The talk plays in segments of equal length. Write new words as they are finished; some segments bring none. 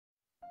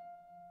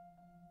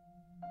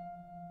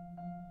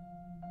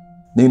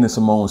Nina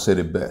Simone said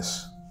it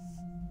best: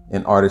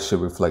 an artist should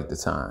reflect the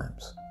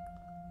times.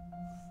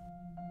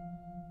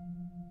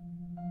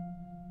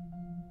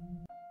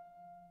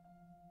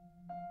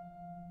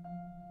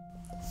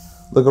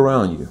 Look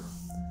around you.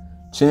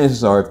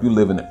 Chances are, if you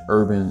live in an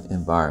urban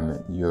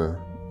environment,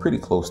 you're pretty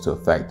close to a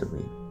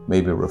factory,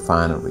 maybe a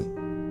refinery,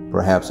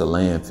 perhaps a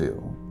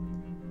landfill.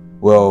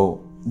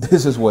 Well,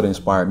 this is what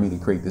inspired me to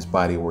create this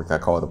body of work I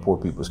call the Poor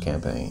People's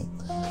Campaign.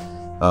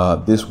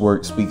 This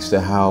work speaks to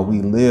how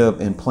we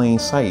live in plain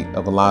sight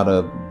of a lot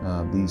of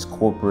these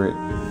corporate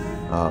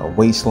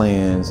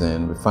wastelands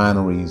and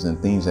refineries and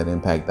things that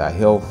impact our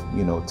health,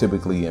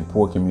 typically in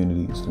poor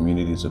communities,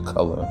 communities of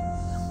color,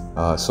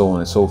 so on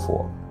and so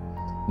forth.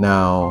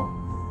 Now,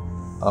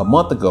 a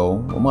month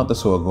or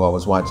so ago, I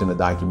was watching a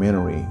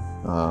documentary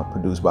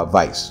produced by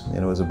Vice, and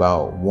it was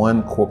about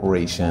one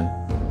corporation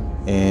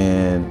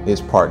and its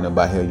partner,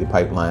 Byhalia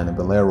Pipeline and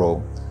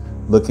Valero,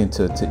 looking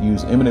to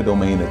use eminent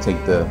domain to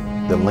take the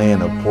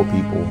land of poor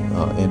people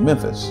in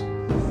Memphis.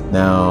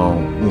 Now,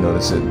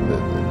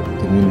 the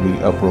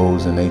community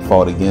uprose and they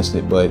fought against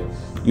it, but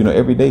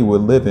every day we're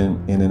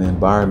living in an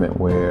environment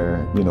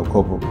where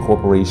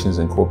corporations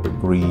and corporate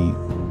greed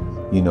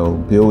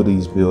build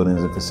these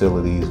buildings and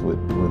facilities with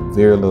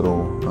very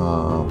little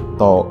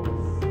thought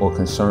or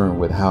concern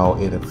with how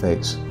it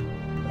affects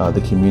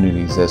the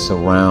communities that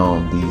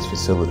surround these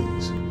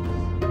facilities.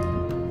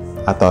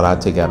 I thought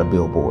I'd take out a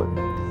billboard.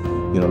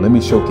 Let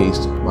me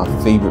showcase my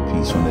favorite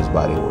piece from this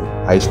body of work: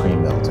 ice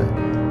cream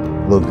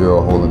melting. Little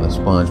girl holding a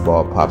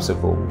SpongeBob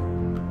popsicle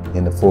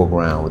in the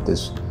foreground with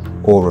this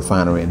oil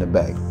refinery in the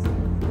back.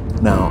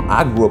 Now,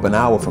 I grew up an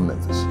hour from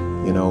Memphis.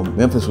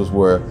 Memphis was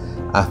where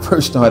I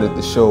first started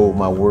to show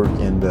my work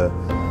in the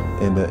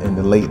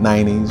late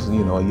 90s,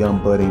 a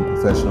young budding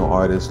professional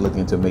artist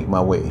looking to make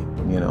my way,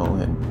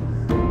 and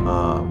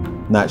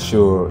not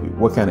sure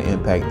what kind of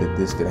impact that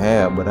this could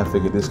have, but I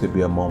figured this could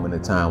be a moment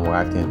in time where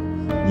I can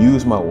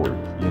use my work,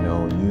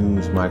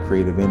 use my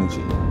creative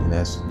energy. And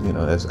that's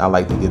I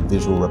like to give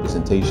visual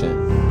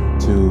representation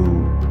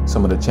to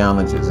some of the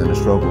challenges and the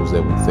struggles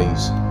that we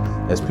face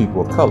as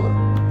people of color.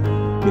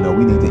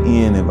 We need to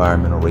end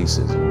environmental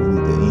racism. We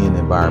need to end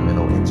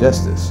environmental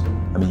injustice.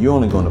 You're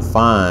only going to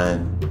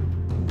find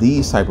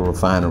these type of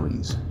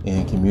refineries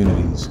in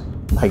communities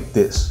like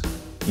this,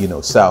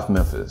 South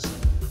Memphis,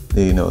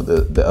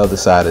 the other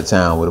side of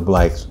town where the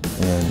blacks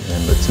and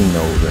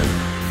Latinos and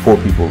poor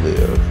people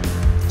live.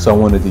 So I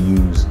wanted to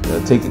use,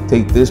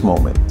 take this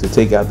moment to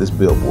take out this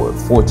billboard,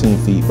 14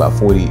 feet by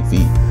 48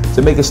 feet,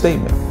 to make a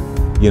statement,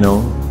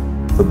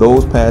 for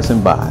those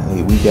passing by.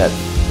 Hey, we got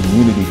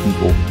community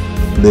people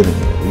living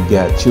here. We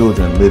got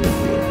children living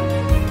here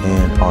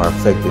and are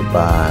affected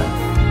by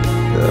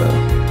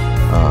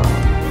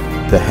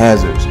the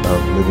hazards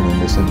of living in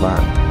this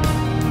environment.